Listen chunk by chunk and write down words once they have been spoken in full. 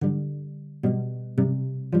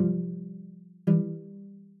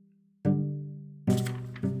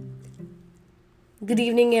Good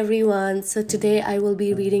evening, everyone. So, today I will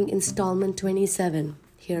be reading installment 27.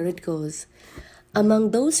 Here it goes.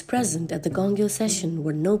 Among those present at the Gongyo session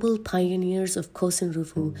were noble pioneers of Kosen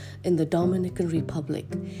Rufu in the Dominican Republic,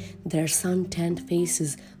 their sun-tanned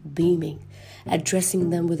faces beaming. Addressing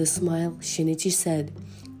them with a smile, Shinichi said,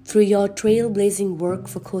 "Through your trailblazing work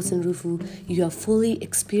for Kosen Rufu, you are fully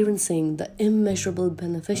experiencing the immeasurable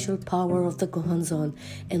beneficial power of the Gohonzon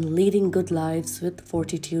and leading good lives with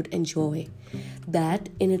fortitude and joy. That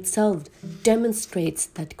in itself demonstrates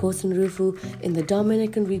that Kosen Rufu in the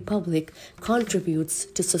Dominican Republic contributes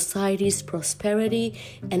to society's prosperity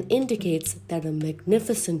and indicates that a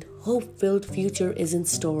magnificent, hope-filled future is in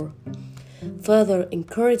store." Further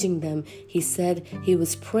encouraging them, he said he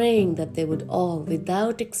was praying that they would all,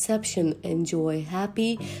 without exception, enjoy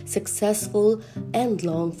happy, successful, and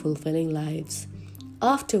long fulfilling lives.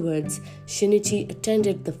 Afterwards, Shinichi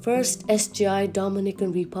attended the first SGI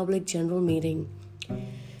Dominican Republic General Meeting.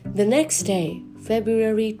 The next day,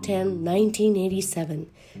 February 10, 1987,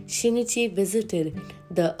 Shinichi visited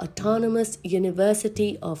the Autonomous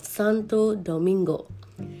University of Santo Domingo.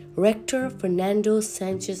 Rector Fernando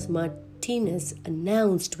Sanchez Martinez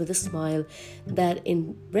announced with a smile that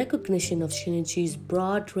in recognition of Shinichi's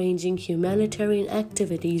broad-ranging humanitarian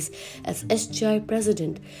activities as SGI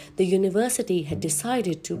president, the university had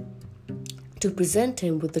decided to present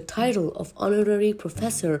him with the title of honorary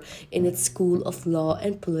professor in its School of Law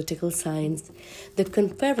and Political Science. The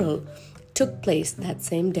conferral took place that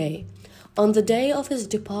same day. On the day of his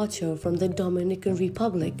departure from the Dominican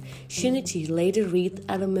Republic, Shinichi laid a wreath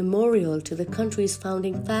at a memorial to the country's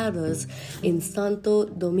founding fathers in Santo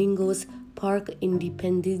Domingo's Park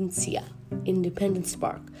Independence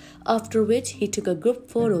Park, after which he took a group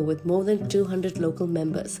photo with more than 200 local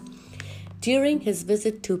members. During his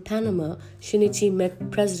visit to Panama, Shinichi met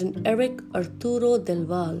President Eric Arturo Del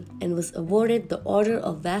Valle and was awarded the Order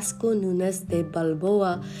of Vasco Nunes de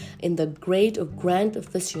Balboa in the grade of Grand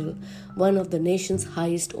Official, one of the nation's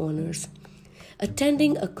highest honors.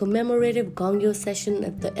 Attending a commemorative Gongyo session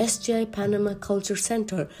at the SGI Panama Culture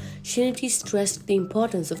Center, Shinichi stressed the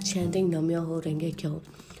importance of chanting Nam-myoho Renge Kyo.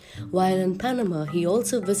 While in Panama, he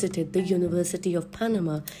also visited the University of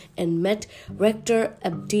Panama and met Rector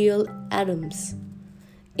Abdiel Adams.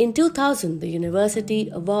 In 2000, the university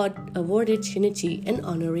awarded Shinichi an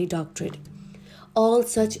honorary doctorate. All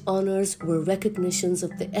such honors were recognitions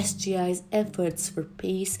of the SGI's efforts for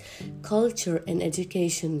peace, culture, and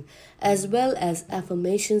education, as well as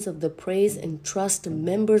affirmations of the praise and trust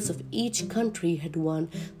members of each country had won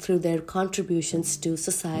through their contributions to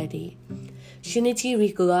society. Shinichi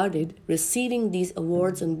regarded receiving these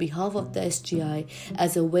awards on behalf of the SGI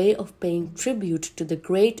as a way of paying tribute to the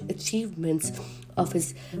great achievements of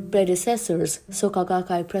his predecessors, Soka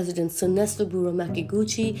Gakkai President Tsunetsuburo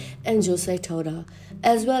Makiguchi and Josei Toda,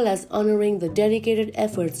 as well as honoring the dedicated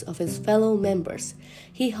efforts of his fellow members.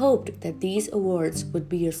 He hoped that these awards would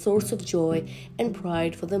be a source of joy and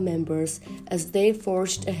pride for the members as they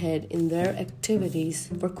forged ahead in their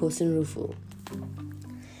activities for Kosen Rufu.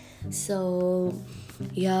 So,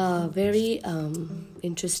 yeah, very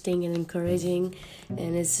interesting and encouraging,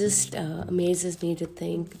 and it just amazes me to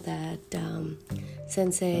think that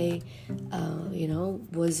Sensei,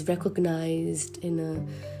 was recognized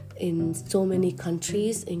in so many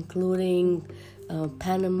countries, including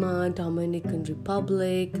Panama, Dominican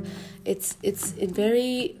Republic. It's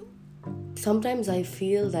very. Sometimes I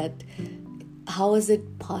feel that how is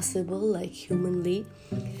it possible, like humanly?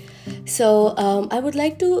 So I would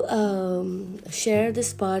like to share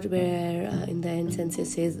this part where in the end Sensei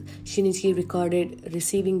says Shinichi recorded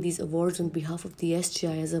receiving these awards on behalf of the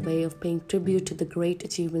SGI as a way of paying tribute to the great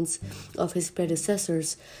achievements of his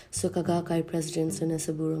predecessors, Soka Gakkai President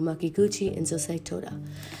Tsunetsuburo Makiguchi and Josei Toda.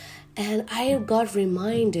 And I got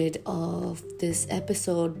reminded of this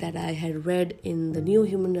episode that I had read in the New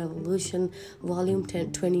Human Revolution, Volume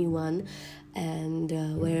 21, and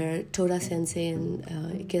where Toda Sensei and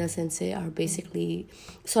Ikeda Sensei are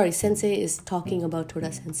Sensei is talking about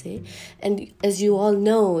Toda Sensei. And as you all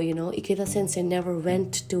know, Ikeda Sensei never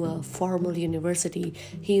went to a formal university.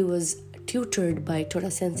 He was tutored by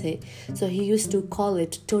Toda Sensei, so he used to call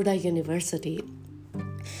it Toda University.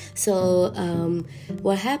 So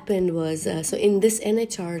what happened was, so in this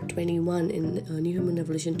NHR 21, in New Human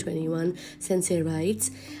Revolution 21, Sensei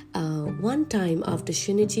writes, one time after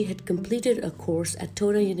Shinichi had completed a course at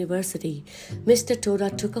Toda University, Mr.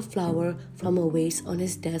 Toda took a flower from a vase on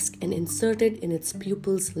his desk and inserted in its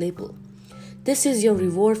pupil's label. "This is your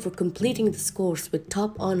reward for completing this course with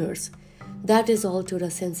top honors." That is all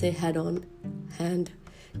Toda Sensei had on hand.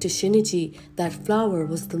 To Shinichi, that flower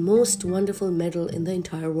was the most wonderful medal in the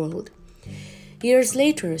entire world. Years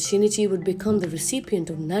later, Shinichi would become the recipient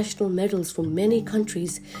of national medals from many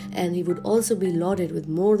countries, and he would also be lauded with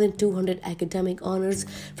more than 200 academic honors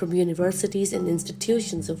from universities and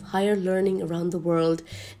institutions of higher learning around the world,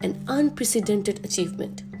 an unprecedented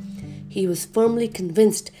achievement. He was firmly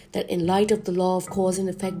convinced that in light of the law of cause and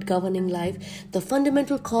effect governing life, the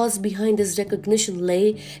fundamental cause behind his recognition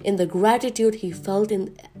lay in the gratitude he felt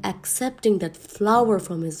in accepting that flower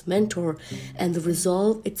from his mentor and the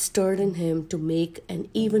resolve it stirred in him to make an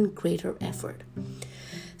even greater effort.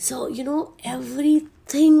 So,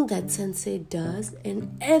 everything that Sensei does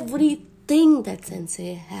and everything that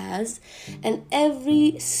Sensei has and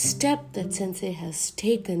every step that Sensei has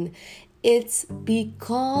taken, it's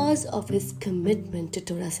because of his commitment to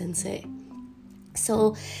Toda Sensei.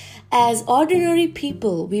 So, as ordinary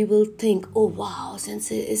people, we will think, oh wow,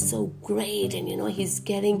 Sensei is so great and he's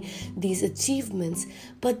getting these achievements.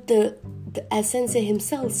 But as Sensei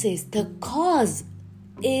himself says, the cause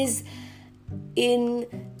is in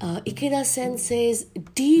Ikeda Sensei's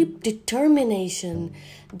deep determination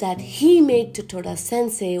that he made to Toda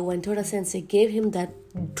Sensei when Toda Sensei gave him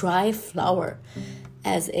that dry flower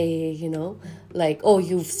as a,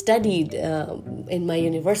 you've studied in my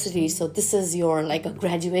university, so this is your a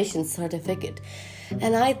graduation certificate.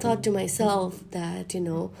 And I thought to myself that,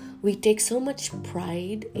 we take so much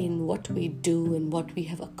pride in what we do and what we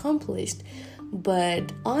have accomplished.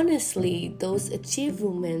 But honestly, those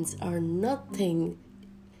achievements are nothing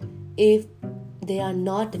if they are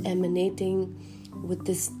not emanating with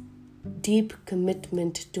this deep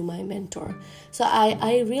commitment to my mentor. So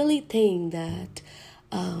I really think that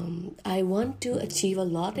I want to achieve a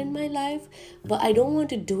lot in my life, but I don't want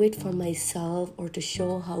to do it for myself or to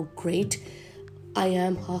show how great I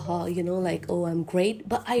am, oh, I'm great.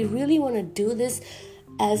 But I really want to do this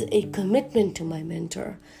as a commitment to my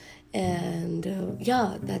mentor. And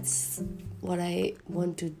that's what I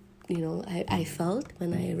want to, I felt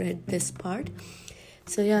when I read this part.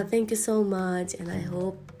 So thank you so much, and I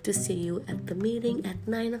hope to see you at the meeting at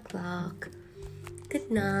 9 o'clock. Good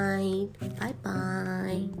night.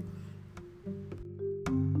 Bye-bye.